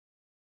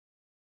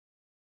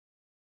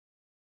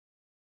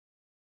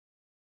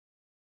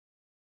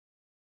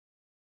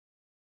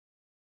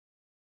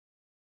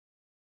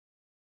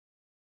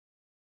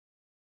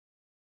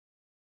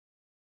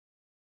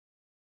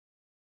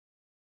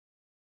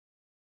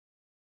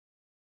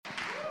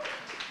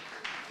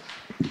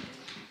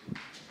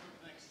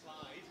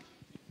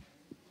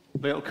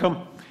They'll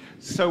come.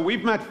 So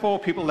we've met 4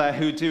 people there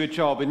who do a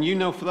job, and you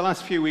know for the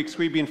last few weeks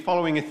we've been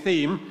following a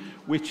theme,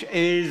 which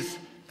is,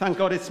 thank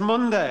God it's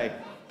Monday.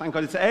 Thank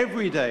God it's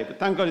every day, but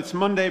thank God it's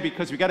Monday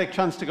because we get a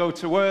chance to go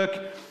to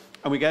work,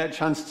 and we get a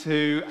chance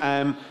to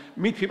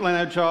meet people in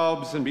our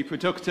jobs and be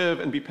productive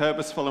and be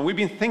purposeful. And we've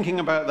been thinking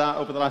about that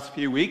over the last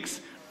few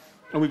weeks.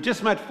 And we've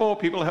just met 4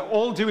 people who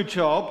all do a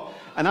job.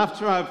 And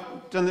after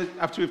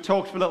we've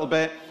talked for a little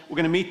bit, we're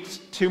going to meet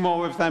 2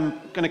 more of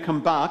them, going to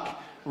come back.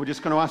 And we're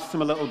just going to ask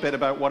them a little bit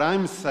about what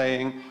I'm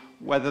saying,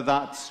 whether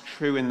that's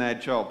true in their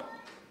job.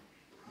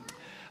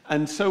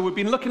 And so we've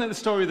been looking at the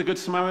story of the Good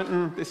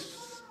Samaritan.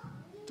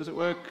 Does it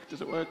work?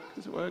 Does it work?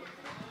 Does it work?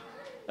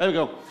 There we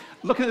go.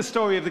 Looking at the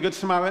story of the Good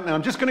Samaritan.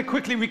 I'm just going to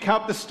quickly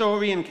recap the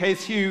story in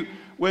case you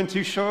weren't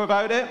too sure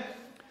about it.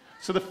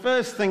 So the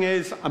first thing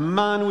is, a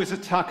man was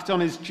attacked on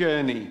his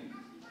journey.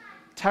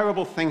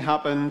 Terrible thing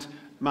happened.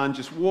 Man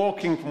just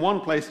walking from one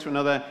place to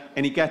another,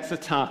 and he gets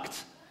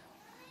attacked.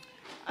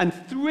 And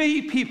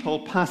 3 people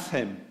pass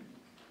him.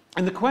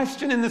 And the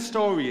question in the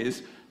story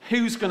is,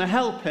 who's going to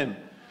help him?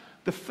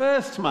 The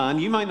first man,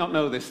 you might not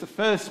know this, the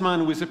first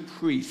man was a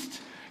priest.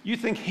 You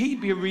think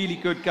he'd be a really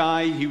good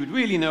guy, he would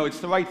really know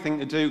it's the right thing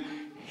to do,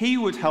 he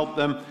would help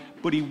them,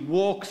 but he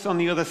walks on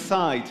the other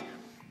side.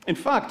 In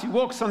fact, he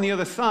walks on the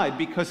other side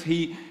because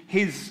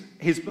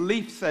his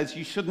belief says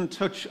you shouldn't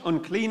touch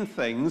unclean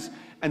things,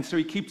 and so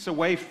he keeps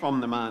away from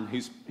the man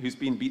who's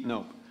been beaten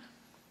up.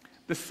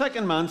 The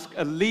second man's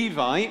a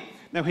Levite.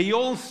 Now, he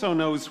also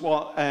knows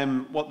what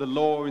the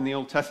law in the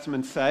Old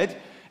Testament said,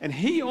 and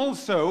he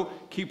also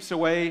keeps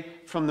away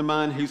from the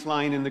man who's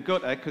lying in the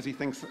gutter because he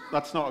thinks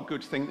that's not a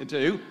good thing to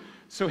do.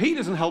 So he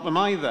doesn't help him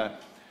either.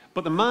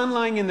 But the man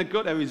lying in the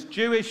gutter is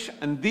Jewish,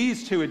 and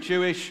these 2 are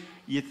Jewish.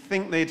 You'd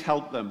think they'd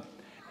help them.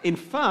 In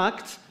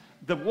fact,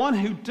 the one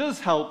who does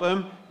help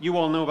him, you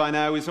all know by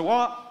now, is a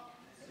what?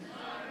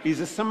 He's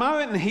a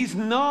Samaritan. He's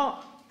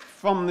not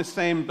from the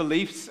same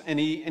beliefs, and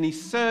he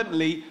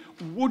certainly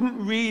wouldn't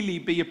really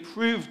be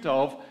approved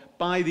of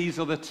by these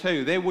other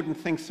 2. They wouldn't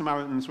think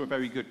Samaritans were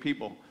very good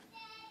people.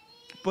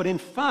 But in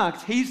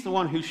fact, he's the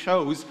one who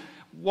shows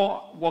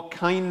what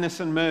kindness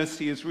and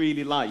mercy is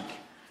really like.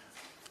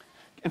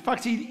 In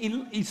fact,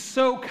 he's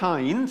so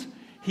kind,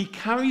 he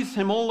carries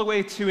him all the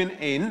way to an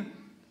inn.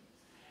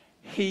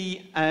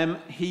 He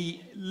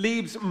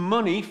leaves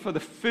money for the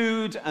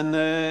food and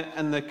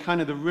the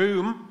kind of the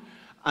room,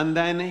 and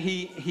then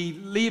he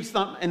leaves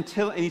that and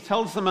he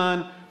tells the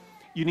man,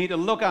 you need to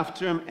look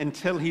after him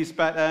until he's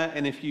better,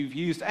 and if you've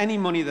used any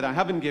money that I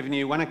haven't given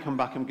you, when I come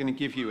back, I'm going to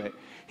give you it.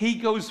 He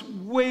goes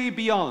way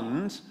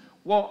beyond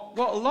what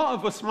a lot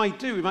of us might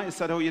do. We might have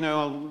said, I'll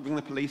ring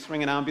the police,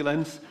 ring an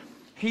ambulance.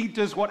 He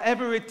does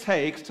whatever it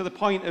takes to the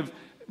point of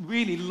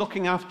really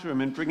looking after him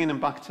and bringing him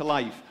back to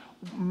life.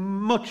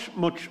 Much,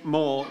 much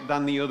more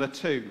than the other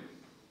 2.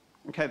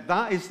 Okay,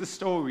 that is the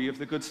story of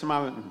the Good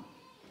Samaritan.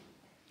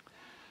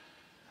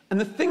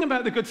 And the thing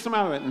about the Good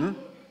Samaritan,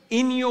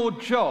 in your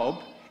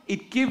job,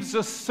 it gives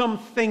us some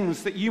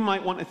things that you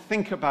might want to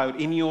think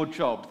about in your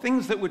job.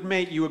 Things that would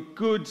make you a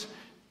good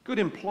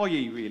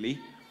employee, really.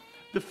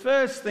 The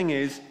first thing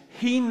is,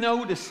 he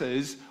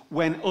notices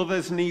when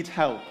others need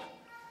help.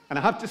 And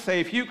I have to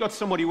say, if you've got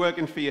somebody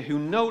working for you who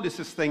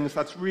notices things,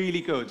 that's really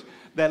good.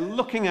 They're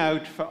looking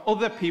out for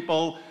other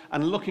people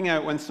and looking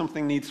out when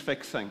something needs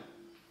fixing.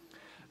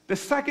 The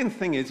second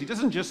thing is, he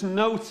doesn't just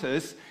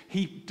notice,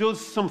 he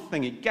does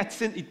something.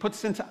 He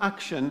puts into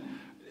action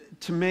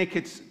to make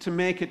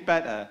it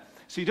better.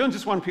 So you don't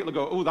just want people to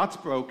go, oh, that's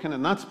broken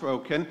and that's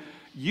broken.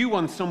 You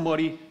want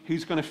somebody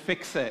who's going to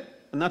fix it.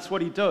 And that's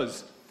what he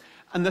does.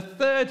 And the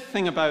third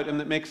thing about him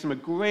that makes him a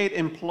great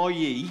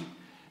employee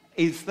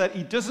is that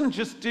he doesn't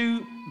just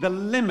do the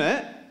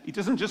limit. He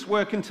doesn't just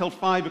work until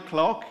 5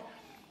 o'clock.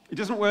 He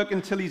doesn't work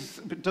until he's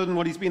done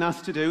what he's been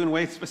asked to do and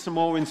waits for some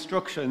more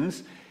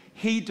instructions.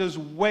 He does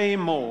way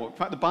more. In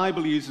fact, the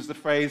Bible uses the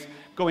phrase,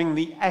 going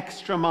the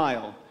extra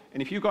mile.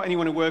 And if you've got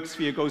anyone who works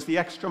for you who goes the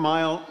extra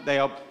mile,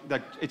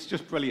 it's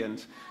just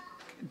brilliant.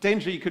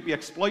 Danger, you could be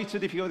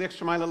exploited if you go the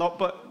extra mile a lot,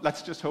 but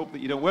let's just hope that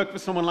you don't work for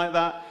someone like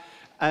that.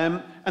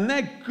 And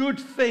they're good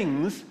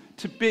things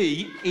to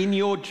be in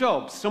your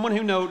job. Someone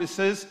who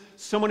notices,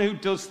 someone who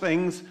does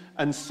things,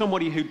 and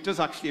somebody who does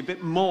actually a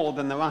bit more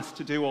than they're asked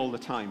to do all the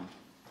time.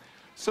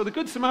 So the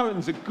Good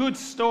Samaritan's a good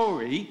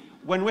story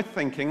when we're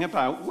thinking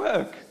about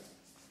work.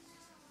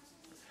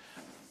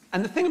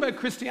 And the thing about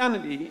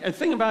Christianity, the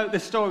thing about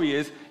this story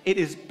is, it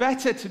is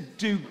better to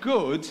do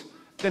good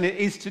than it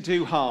is to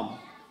do harm.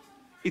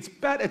 It's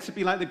better to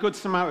be like the Good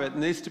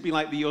Samaritan than it is to be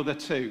like the other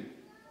 2.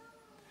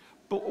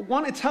 But I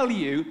want to tell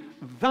you,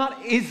 that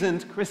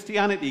isn't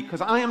Christianity,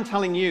 because I am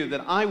telling you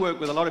that I work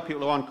with a lot of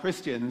people who aren't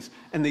Christians,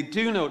 and they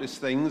do notice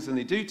things, and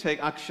they do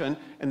take action,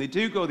 and they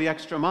do go the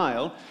extra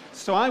mile.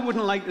 So I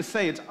wouldn't like to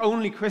say it's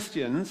only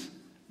Christians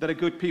that are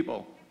good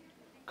people,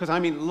 because I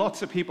mean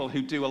lots of people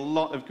who do a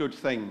lot of good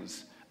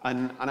things,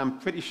 and I'm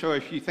pretty sure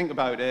if you think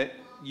about it,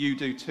 you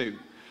do too.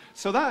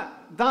 So that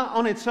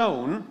on its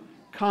own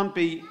can't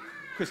be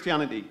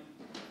Christianity.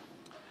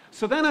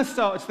 So then I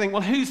started to think,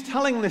 well, who's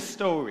telling this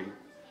story?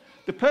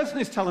 The person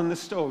who's telling the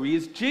story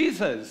is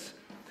Jesus.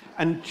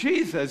 And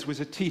Jesus was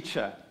a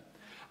teacher.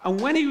 And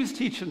when he was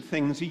teaching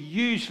things, he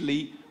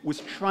usually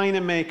was trying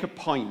to make a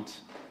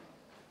point.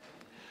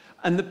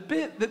 And the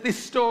bit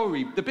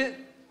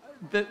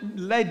that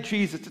led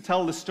Jesus to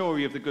tell the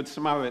story of the Good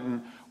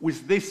Samaritan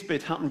was this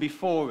bit happened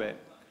before it.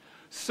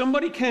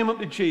 Somebody came up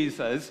to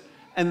Jesus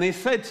and they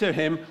said to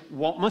him,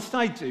 "What must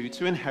I do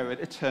to inherit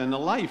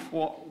eternal life?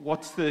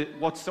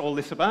 What's all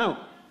this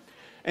about?"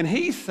 And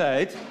he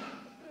said,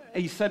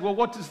 "Well,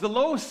 what does the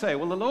law say?"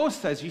 "Well, the law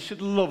says you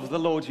should love the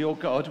Lord your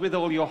God with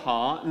all your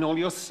heart and all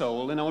your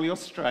soul and all your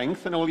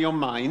strength and all your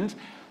mind,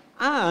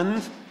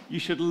 and you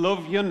should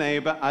love your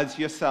neighbor as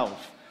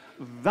yourself.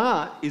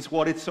 That is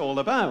what it's all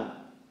about."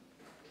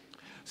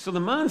 So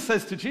the man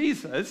says to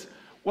Jesus,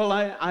 "Well,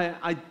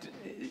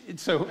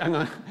 so hang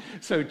on."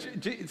 So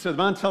the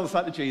man tells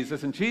that to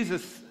Jesus,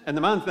 and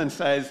the man then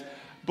says,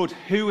 "But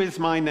who is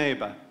my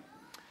neighbor?"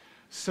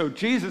 So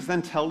Jesus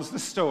then tells the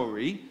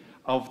story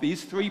of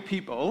these three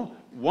people.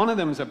 One of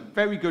them is a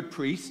very good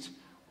priest.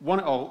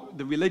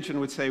 The religion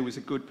would say was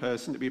a good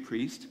person to be a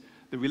priest.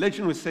 The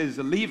religion would say is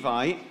a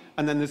Levite,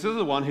 and then there's the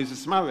other one who's a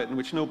Samaritan,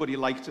 which nobody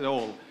liked at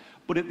all.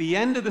 But at the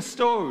end of the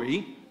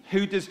story,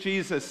 who does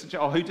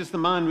the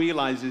man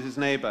realize is his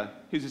neighbor?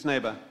 Who's his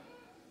neighbor?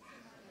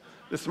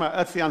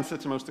 That's the answer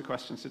to most of the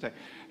questions today.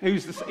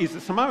 He's the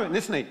Samaritan,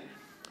 isn't he?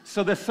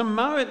 So the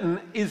Samaritan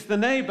is the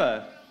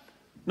neighbor.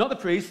 Not the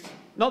priest,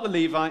 not the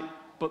Levite,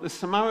 but the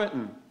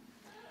Samaritan.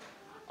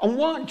 And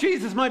what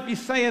Jesus might be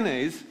saying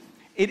is,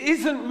 it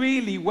isn't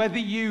really whether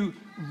you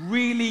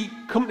really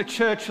come to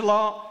church a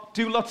lot,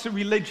 do lots of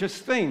religious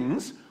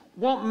things.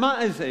 What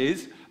matters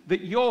is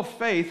that your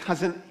faith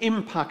has an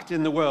impact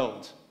in the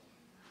world.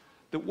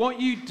 That what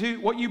you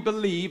do, what you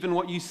believe and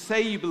what you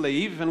say you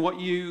believe and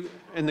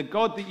the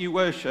God that you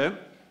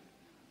worship,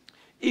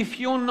 if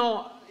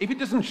it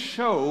doesn't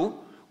show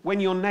when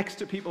you're next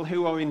to people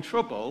who are in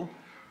trouble,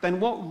 then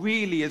what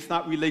really is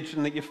that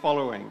religion that you're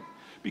following?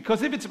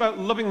 Because if it's about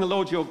loving the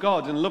Lord your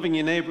God and loving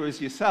your neighbor as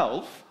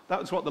yourself,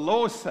 that's what the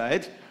law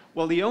said.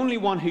 Well, the only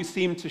one who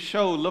seemed to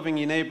show loving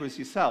your neighbor as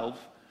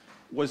yourself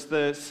was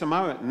the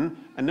Samaritan,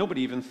 and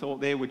nobody even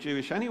thought they were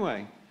Jewish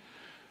anyway.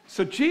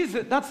 So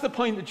that's the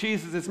point that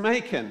Jesus is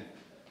making.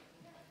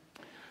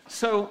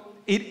 So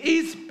it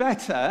is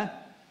better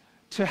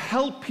to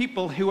help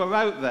people who are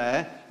out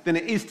there than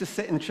it is to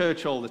sit in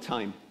church all the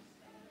time.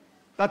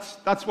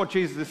 That's what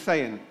Jesus is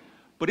saying.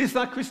 But is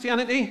that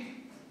Christianity?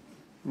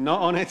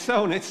 Not on its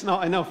own. It's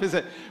not enough, is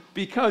it?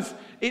 Because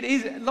it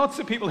is lots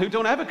of people who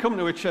don't ever come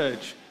to a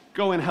church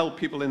go and help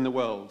people in the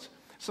world.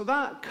 So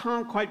that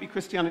can't quite be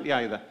Christianity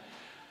either.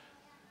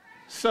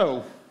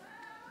 So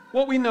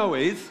what we know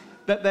is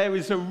that there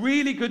is a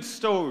really good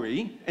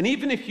story, and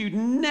even if you'd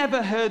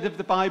never heard of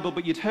the Bible,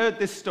 but you'd heard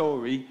this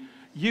story,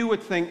 you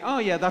would think, oh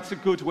yeah, that's a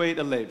good way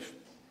to live.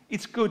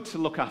 It's good to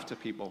look after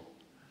people.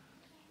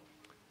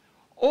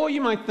 Or you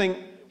might think,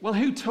 well,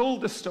 who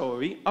told the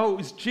story? Oh, it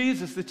was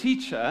Jesus, the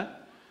teacher,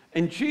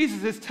 and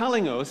Jesus is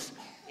telling us,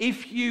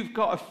 if you've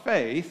got a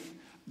faith,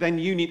 then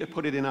you need to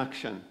put it in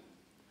action.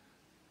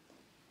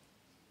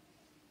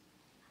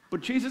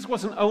 But Jesus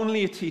wasn't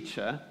only a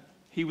teacher,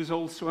 he was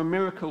also a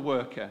miracle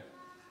worker.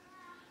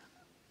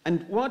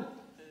 And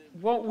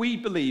what we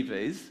believe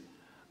is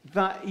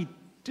that he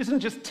doesn't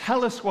just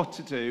tell us what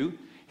to do,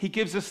 he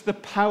gives us the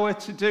power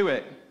to do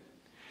it.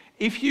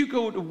 If you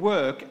go to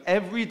work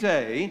every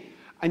day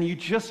and you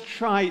just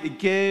try to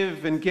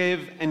give and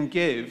give and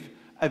give,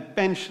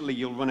 eventually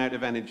you'll run out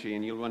of energy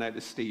and you'll run out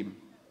of steam.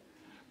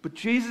 But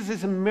Jesus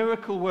is a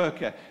miracle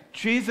worker.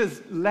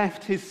 Jesus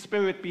left his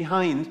Spirit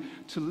behind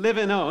to live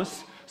in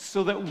us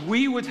so that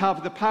we would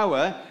have the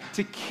power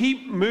to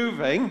keep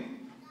moving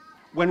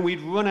when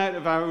we'd run out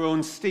of our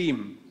own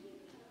steam.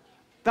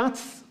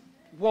 That's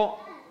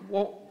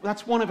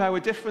one of our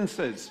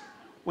differences.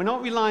 We're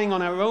not relying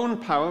on our own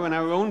power and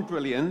our own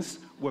brilliance,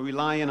 we're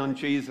relying on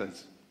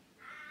Jesus.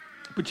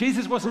 But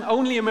Jesus wasn't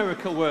only a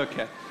miracle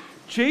worker.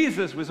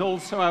 Jesus was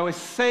also our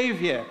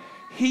Savior.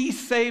 He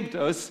saved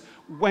us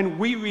when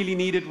we really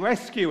needed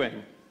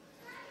rescuing.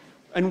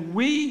 And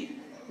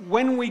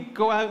when we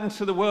go out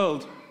into the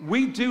world,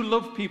 we do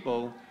love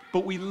people,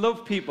 but we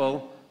love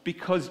people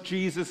because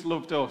Jesus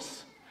loved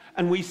us.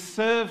 And we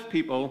serve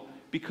people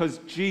because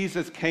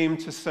Jesus came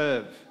to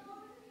serve.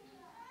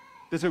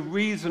 There's a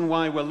reason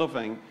why we're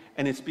loving,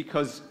 and it's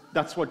because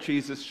that's what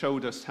Jesus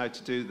showed us how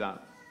to do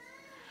that.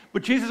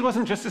 But Jesus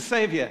wasn't just a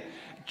savior.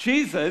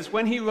 Jesus,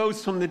 when he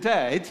rose from the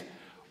dead,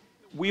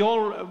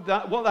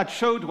 what that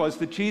showed was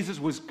that Jesus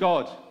was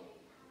God.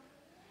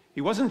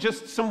 He wasn't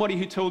just somebody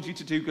who told you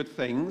to do good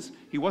things.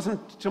 He wasn't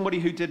somebody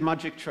who did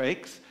magic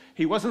tricks.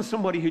 He wasn't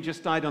somebody who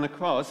just died on a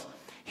cross.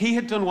 He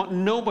had done what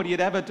nobody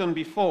had ever done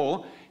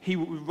before. He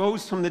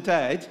rose from the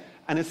dead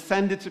and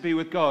ascended to be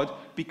with God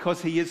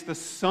because he is the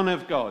Son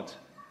of God.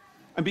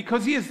 And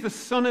because he is the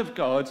Son of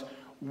God,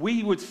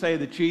 we would say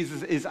that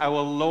Jesus is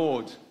our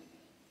Lord.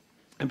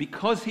 And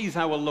because he's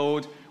our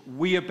Lord,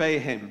 we obey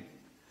him.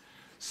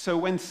 So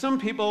when some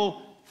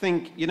people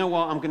think, you know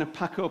what, I'm going to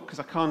pack up because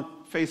I can't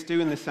face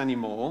doing this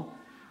anymore,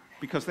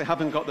 because they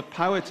haven't got the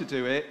power to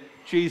do it.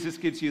 Jesus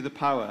gives you the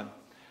power.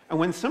 And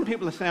when some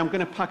people say, I'm going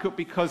to pack up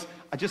because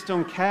I just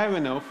don't care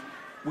enough,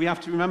 we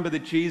have to remember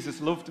that Jesus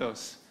loved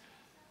us.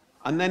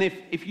 And then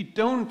if you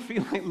don't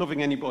feel like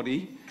loving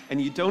anybody and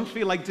you don't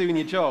feel like doing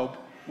your job,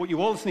 what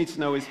you also need to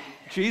know is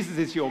Jesus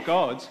is your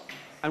God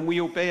and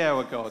we obey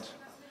our God.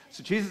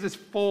 So Jesus has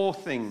 4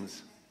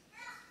 things.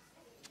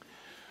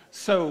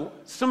 So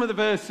some of the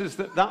verses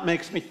that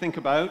makes me think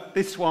about,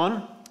 this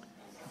one,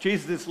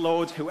 Jesus is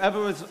Lord.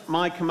 Whoever has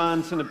my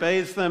commands and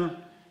obeys them,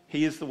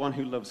 he is the one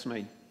who loves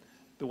me.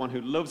 The one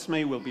who loves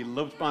me will be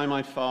loved by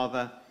my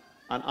Father,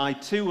 and I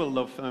too will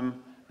love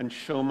them and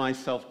show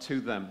myself to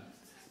them.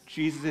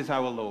 Jesus is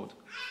our Lord.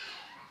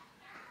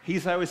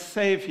 He's our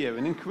Savior.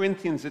 And in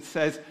Corinthians it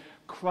says,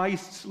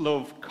 Christ's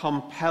love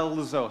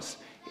compels us.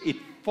 It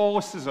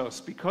forces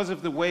us. Because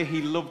of the way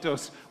he loved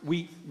us,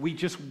 we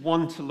just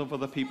want to love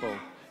other people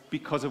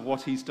because of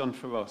what he's done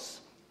for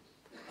us.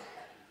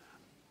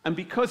 And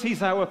because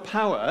he's our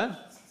power,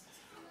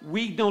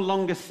 we no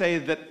longer say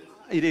that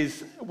it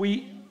is,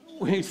 we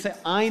say,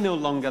 I no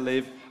longer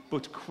live,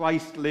 but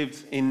Christ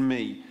lives in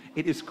me.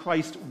 It is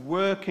Christ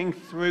working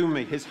through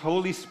me. His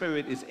Holy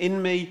Spirit is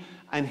in me,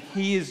 and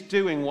he is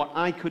doing what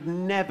I could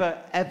never,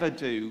 ever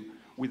do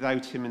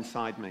without him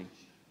inside me.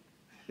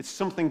 It's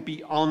something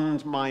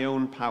beyond my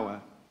own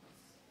power.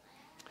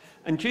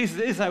 And Jesus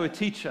is our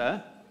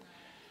teacher,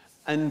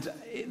 and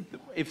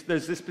if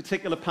there's this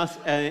particular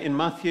passage in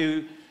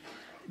Matthew,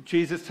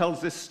 Jesus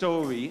tells this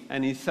story,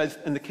 and he says,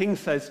 and the king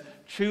says,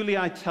 truly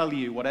I tell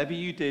you, whatever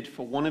you did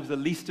for one of the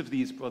least of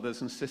these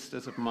brothers and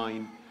sisters of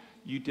mine,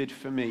 you did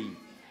for me.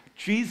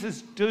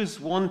 Jesus does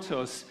want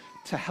us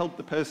to help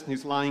the person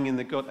who's lying in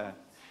the gutter,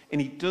 and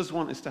he does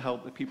want us to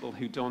help the people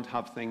who don't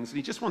have things, and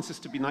he just wants us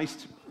to be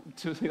nice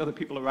to the other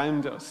people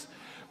around us.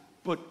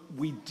 But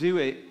we do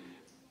it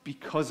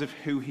because of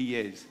who he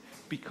is,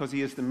 because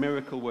he is the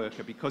miracle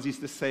worker, because he's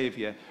the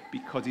Savior,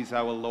 because he's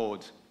our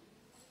Lord.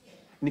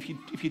 And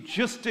if you're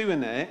just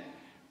doing it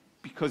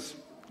because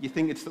you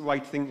think it's the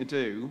right thing to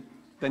do,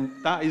 then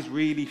that is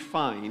really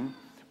fine,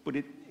 but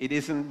it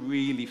isn't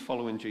really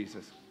following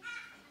Jesus.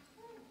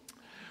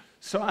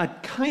 So I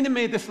kind of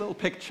made this little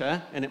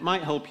picture, and it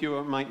might help you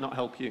or it might not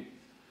help you.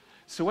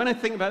 So when I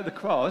think about the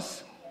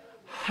cross,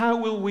 how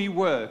will we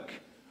work?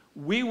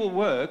 We will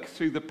work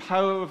through the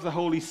power of the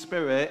Holy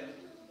Spirit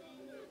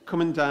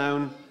coming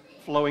down,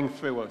 flowing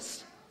through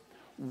us.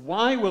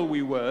 Why will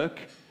we work?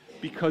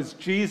 Because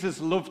Jesus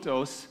loved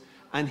us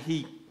and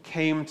he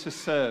came to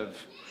serve.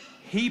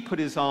 He put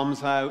his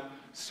arms out,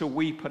 so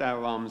we put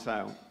our arms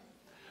out.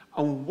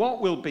 And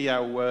what will be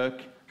our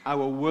work?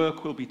 Our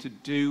work will be to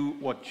do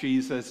what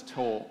Jesus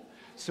taught.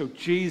 So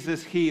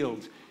Jesus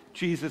healed,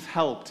 Jesus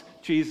helped,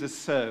 Jesus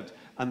served,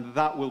 and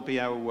that will be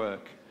our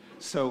work.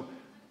 So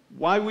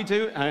why we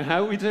do it and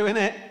how are we doing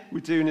it? We're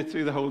doing it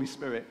through the Holy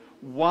Spirit.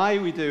 Why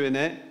are we doing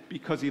it?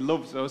 Because he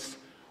loves us.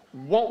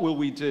 What will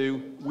we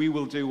do? We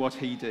will do what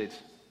he did.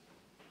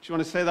 Do you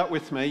want to say that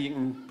with me? You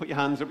can put your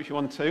hands up if you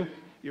want to.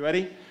 You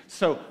ready?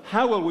 So,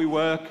 how will we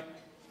work?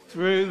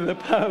 Through the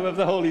power of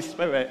the Holy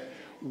Spirit.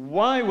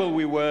 Why will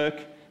we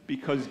work?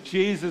 Because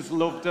Jesus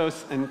loved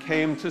us and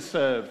came to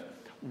serve.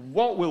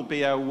 What will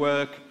be our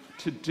work?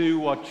 To do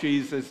what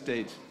Jesus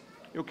did.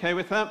 You okay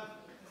with that?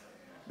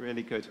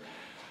 Really good.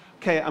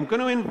 Okay, I'm going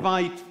to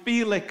invite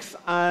Felix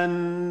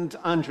and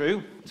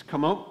Andrew to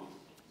come up,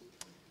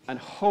 and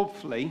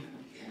hopefully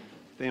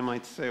they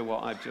might say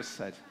what I've just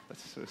said.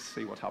 Let's sort of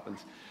see what happens.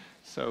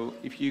 So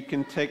if you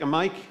can take a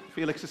mic,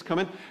 Felix is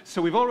coming.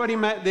 So we've already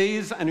met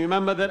these, and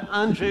remember that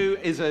Andrew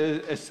is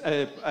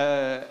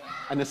an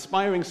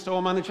aspiring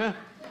store manager,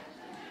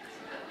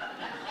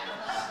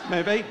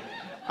 maybe,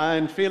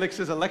 and Felix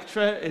is a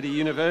lecturer at a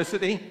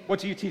university. What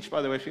do you teach,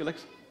 by the way,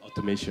 Felix?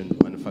 Automation,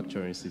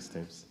 manufacturing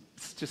systems.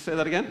 Just say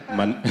that again.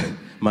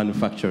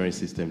 Manufacturing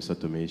systems,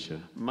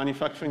 automation.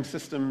 Manufacturing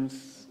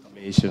systems.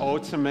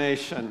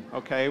 Automation.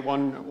 Okay,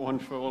 one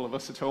for all of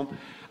us at home.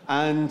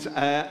 And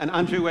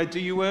Andrew, where do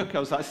you work?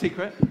 Oh, is that a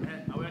secret?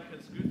 I work at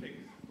Screwfix.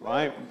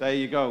 Right, there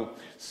you go.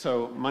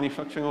 So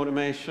manufacturing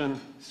automation,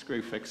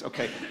 Screwfix.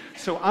 Okay,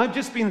 so I've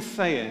just been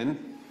saying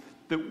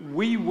that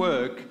we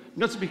work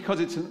not because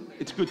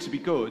it's good to be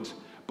good,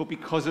 but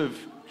because of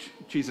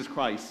Jesus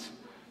Christ.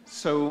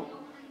 So,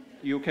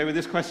 you okay with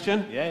this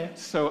question? Yeah.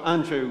 So,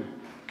 Andrew,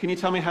 can you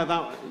tell me how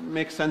that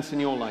makes sense in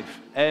your life?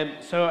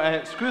 So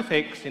at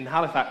Screwfix in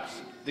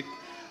Halifax,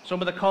 some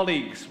of the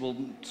colleagues will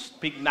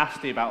speak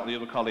nasty about the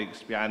other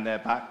colleagues behind their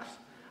backs,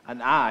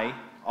 and I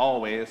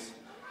always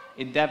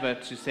endeavour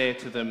to say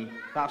to them,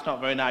 that's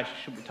not very nice, you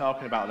shouldn't be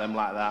talking about them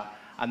like that,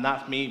 and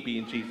that's me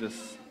being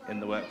Jesus in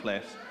the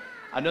workplace.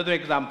 Another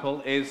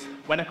example is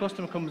when a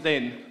customer comes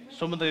in,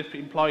 some of the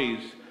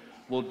employees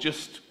will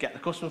just get the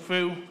customer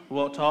through,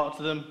 won't talk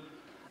to them.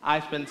 I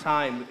spend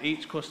time with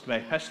each customer,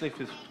 especially if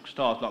the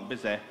store's not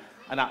busy,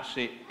 and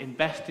actually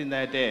invest in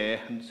their day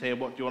and say,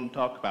 what do you want to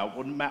talk about?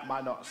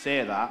 Might not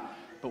say that,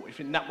 but if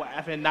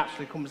whatever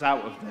naturally comes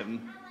out of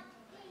them,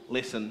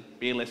 listen,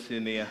 be a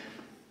listening ear.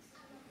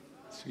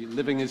 So you're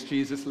living as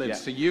Jesus lives. Yeah.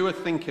 So you are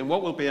thinking,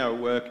 what will be our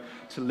work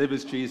to live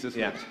as Jesus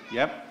Yeah. lives?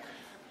 Yep.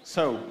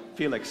 So,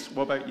 Felix,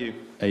 what about you?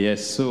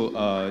 Yes,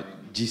 so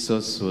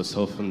Jesus was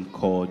often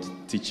called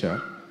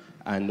teacher,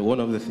 and one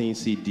of the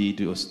things he did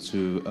was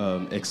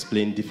to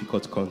explain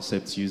difficult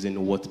concepts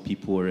using what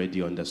people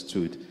already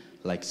understood,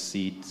 like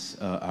seeds,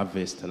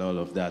 harvest, and all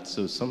of that.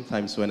 So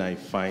sometimes when I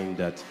find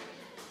that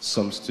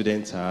some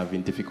students are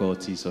having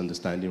difficulties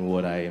understanding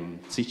what I am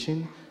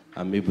teaching,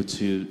 I'm able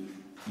to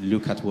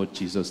look at what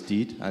Jesus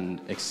did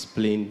and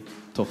explain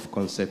tough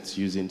concepts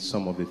using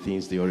some of the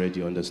things they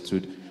already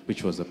understood,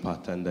 which was a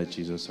pattern that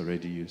Jesus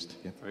already used.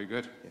 Yeah. Very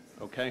good.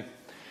 Okay.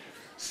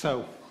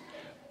 So,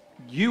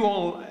 you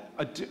all,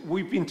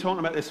 we've been talking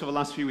about this over the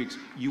last few weeks.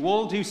 You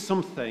all do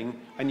something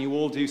and you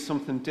all do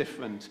something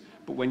different.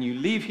 But when you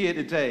leave here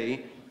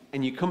today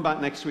and you come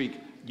back next week,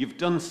 you've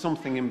done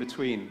something in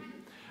between.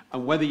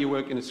 And whether you're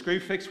working at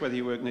Screwfix, whether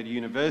you're working at a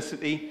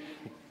university,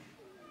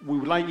 we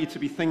would like you to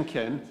be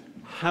thinking,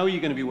 how are you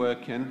going to be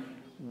working?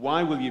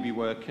 Why will you be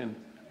working?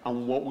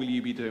 And what will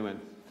you be doing?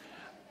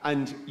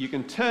 And you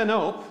can turn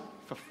up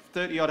for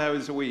 30-odd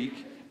hours a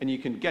week and you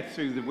can get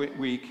through the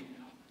week,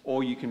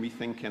 or you can be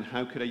thinking,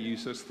 how could I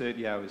use those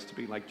 30 hours to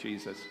be like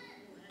Jesus?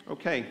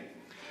 Okay.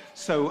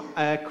 So,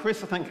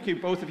 Chris, I thank you,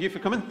 both of you, for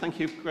coming. Thank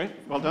you. Great.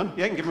 Well done.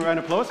 Yeah, you can give him a round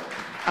of applause.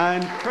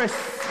 And Chris,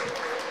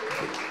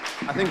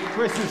 I think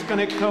Chris is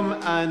going to come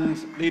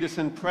and lead us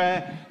in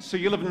prayer. So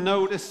you'll have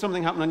noticed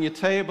something happened on your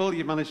table.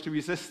 You've managed to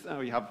resist.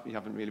 Oh, you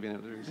haven't really been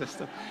able to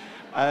resist it.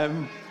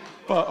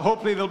 But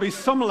hopefully there'll be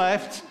some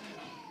left.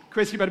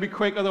 Chris, you better be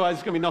quick, otherwise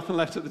there's going to be nothing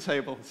left at the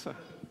table. So.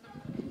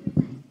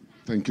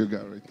 Thank you,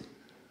 Gary.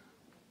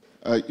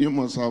 You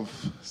must have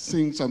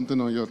seen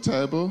something on your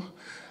table.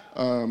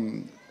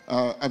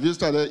 Have you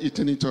started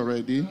eating it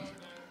already?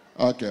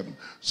 Okay.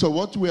 So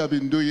what we have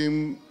been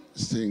doing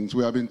since,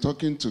 we have been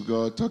talking to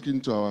God,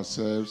 talking to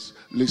ourselves,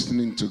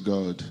 listening to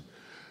God.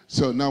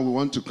 So now we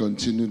want to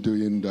continue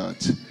doing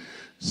that.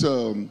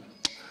 So,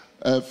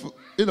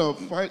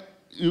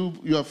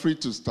 you are free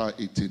to start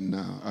eating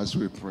now as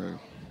we pray.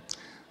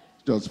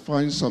 Just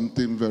find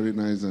something very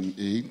nice and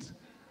eat.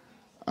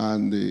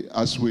 And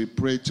as we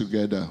pray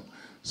together.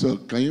 So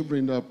can you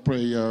bring that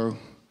prayer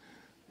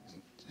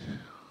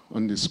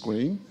on the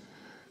screen?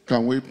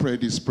 Can we pray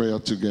this prayer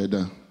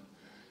together?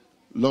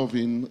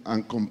 Loving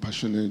and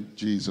compassionate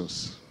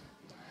Jesus,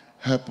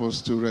 help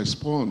us to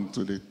respond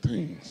to the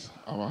things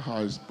our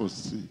hearts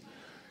perceive.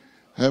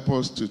 Help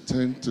us to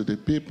tend to the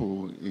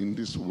people in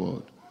this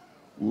world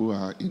who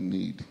are in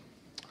need.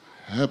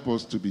 Help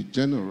us to be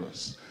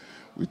generous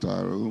with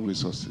our own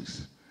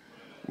resources,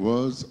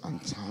 words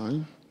and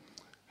time.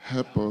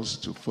 Help us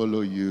to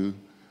follow you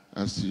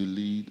as you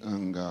lead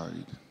and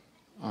guide.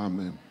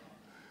 Amen.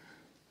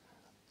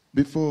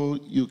 Before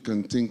you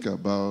can think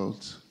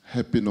about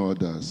helping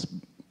others,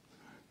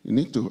 you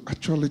need to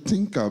actually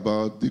think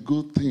about the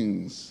good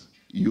things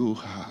you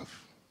have.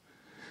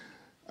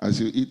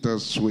 As you eat a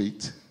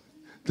sweet,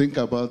 think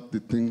about the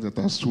things that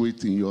are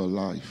sweet in your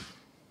life,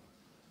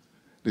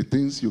 the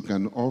things you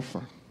can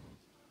offer,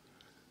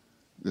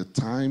 the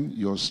time,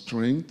 your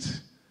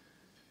strength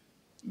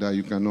that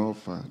you can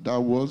offer, that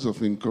words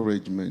of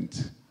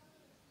encouragement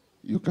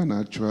you can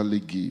actually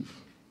give.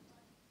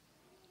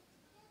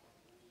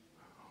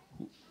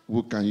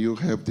 Who can you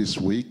help this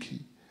week?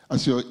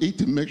 As you're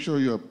eating, make sure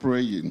you're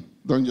praying.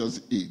 Don't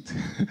just eat.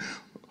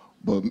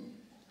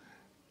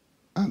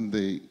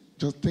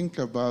 Just think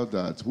about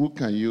that. Who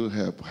can you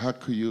help? How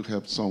could you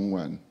help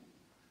someone?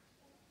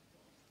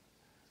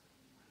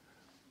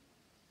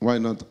 Why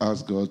not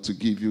ask God to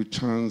give you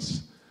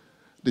chance?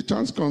 The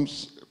chance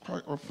comes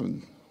quite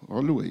often,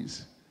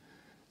 always.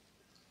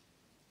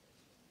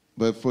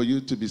 But for you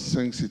to be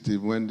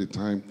sensitive when the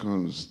time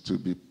comes, to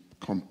be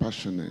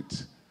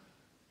compassionate,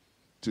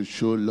 to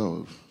show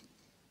love.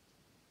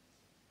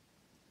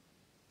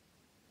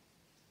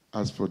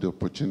 Ask for the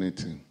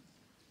opportunity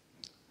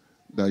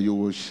that you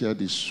will share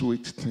the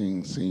sweet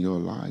things in your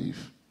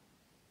life.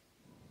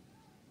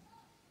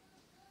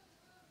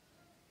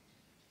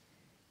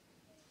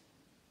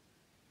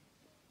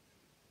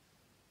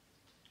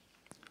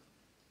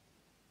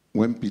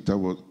 When Peter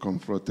was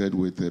confronted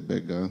with a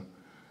beggar,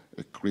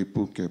 a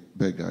crippled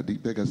beggar, the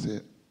beggar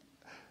said,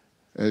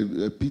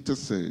 Peter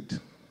said,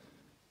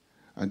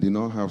 I did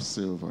not have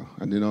silver,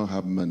 I did not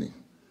have money,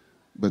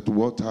 but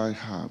what I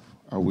have,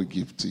 I will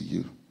give to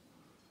you.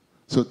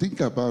 So think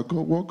about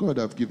God, what God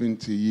has given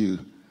to you,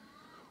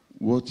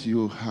 what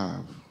you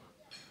have,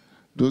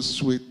 those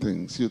sweet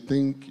things. You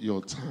think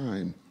your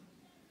time.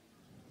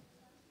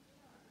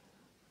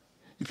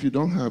 If you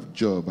don't have a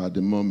job at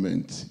the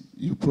moment,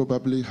 you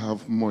probably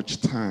have much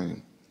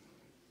time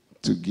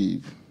to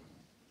give.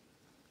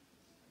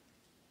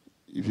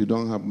 If you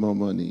don't have more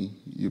money,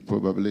 you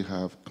probably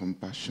have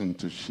compassion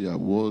to share,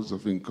 words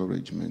of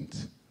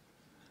encouragement.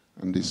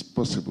 And it's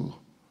possible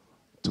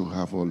to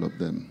have all of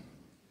them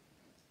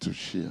to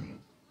share.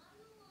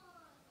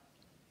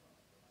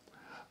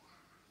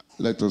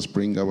 Let us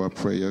bring our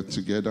prayer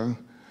together.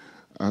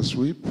 As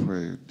we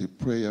pray, the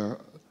prayer,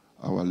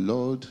 our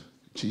Lord,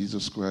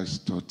 Jesus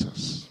Christ taught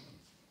us.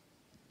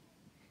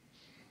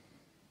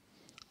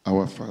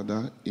 Our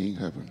Father in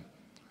heaven,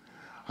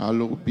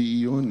 hallowed be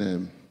your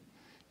name.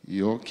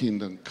 Your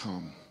kingdom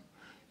come.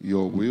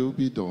 Your will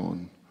be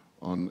done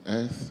on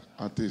earth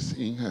as it is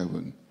in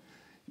heaven.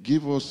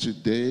 Give us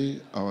today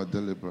our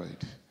daily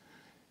bread.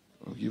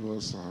 Forgive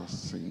us our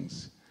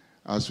sins,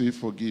 as we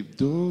forgive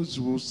those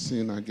who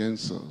sin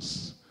against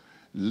us.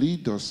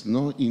 Lead us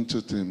not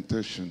into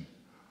temptation,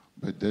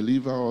 but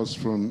deliver us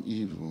from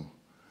evil.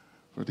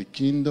 For the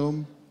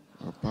kingdom,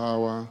 the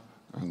power,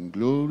 and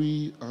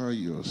glory are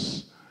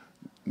yours,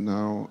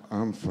 now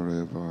and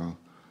forever.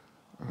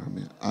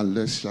 Amen. And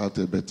let's shout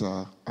a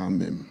better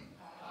amen.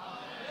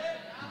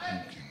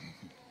 Amen.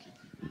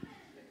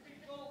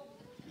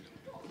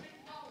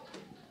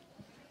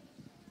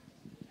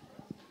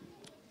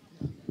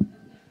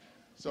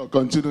 So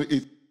continue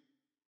it.